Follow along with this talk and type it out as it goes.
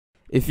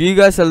If you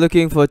guys are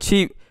looking for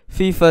cheap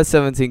FIFA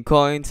 17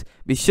 coins,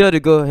 be sure to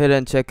go ahead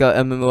and check out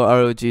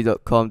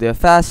mmorog.com. They are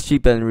fast,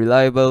 cheap and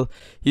reliable.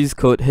 Use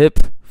code HIP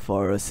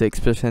for a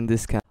 6%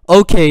 discount.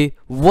 Okay,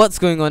 what's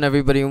going on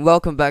everybody, and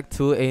welcome back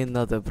to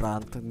another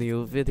brand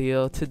new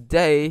video.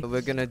 Today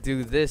we're gonna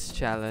do this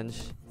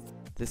challenge,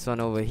 this one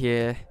over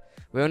here.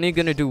 We're only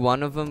gonna do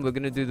one of them. We're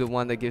gonna do the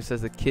one that gives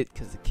us a kit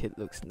because the kit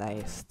looks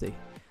nasty.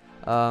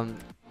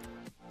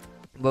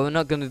 But we're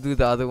not gonna do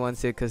the other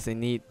ones here because they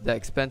need the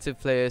expensive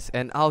players,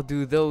 and I'll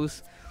do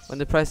those when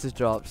the prices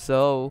drop.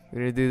 So we're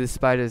gonna do the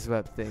spider's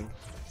web thing.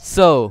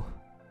 So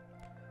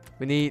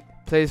we need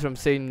players from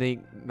same league,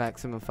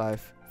 maximum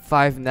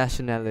 5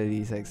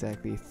 nationalities,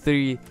 exactly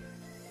 3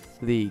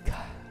 league.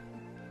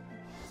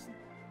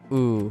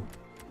 Ooh.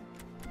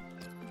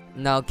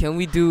 Now can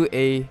we do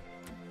a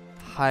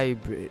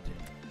hybrid?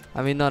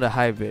 I mean, not a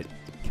hybrid.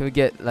 Can we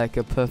get like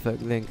a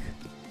perfect link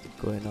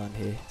going on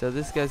here? So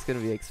this guy's gonna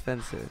be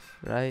expensive,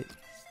 right?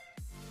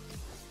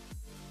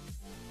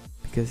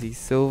 Because he's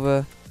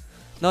silver.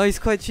 No, he's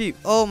quite cheap.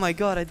 Oh my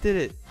god, I did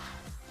it.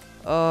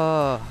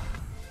 Oh,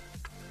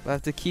 I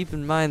have to keep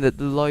in mind that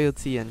the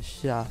loyalty and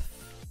stuff.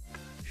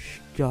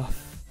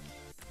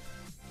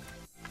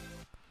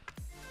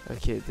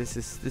 Okay, this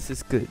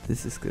is good.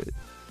 This is good.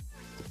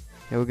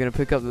 Yeah, we're gonna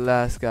pick up the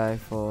last guy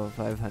for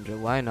 500.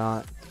 Why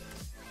not?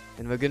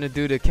 And we're gonna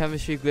do the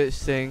chemistry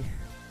glitch thing.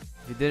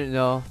 If you didn't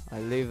know, I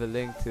leave a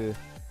link to it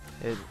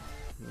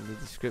in the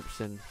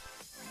description.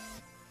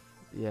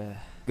 Yeah,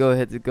 go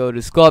ahead to go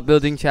to squad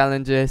building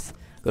challenges.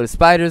 Go to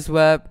spider's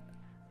web.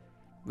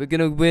 We're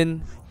gonna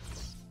win.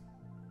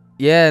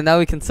 Yeah, now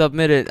we can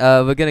submit it.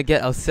 We're gonna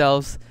get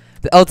ourselves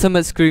the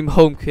ultimate scream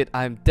home kit.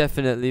 I'm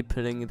definitely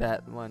putting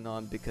that one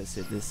on because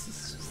it is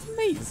just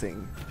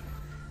amazing.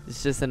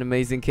 It's just an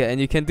amazing kit,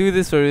 and you can do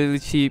this for really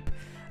cheap.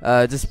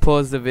 Just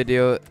pause the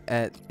video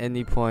at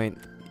any point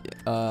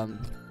of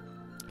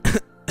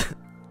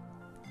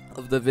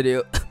the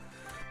video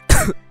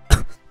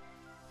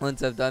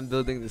once I've done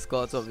building the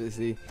squads,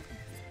 obviously,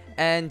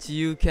 and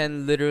you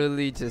can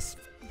literally just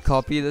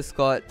copy the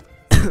squad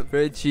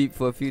very cheap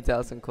for a few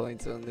thousand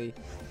coins only.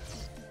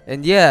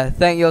 And yeah,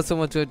 thank you all so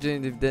much for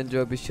watching. If you did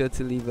enjoy, be sure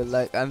to leave a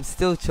like. I'm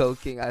still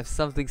choking. I have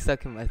something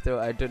stuck in my throat.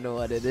 I don't know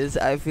what it is.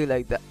 I feel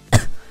like that.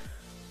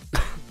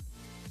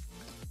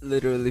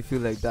 Literally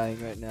feel like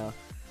dying right now.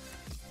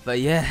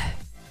 But yeah,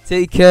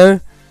 take care.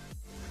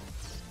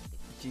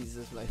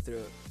 Jesus, my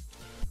throat.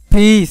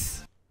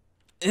 Peace.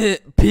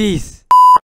 Peace.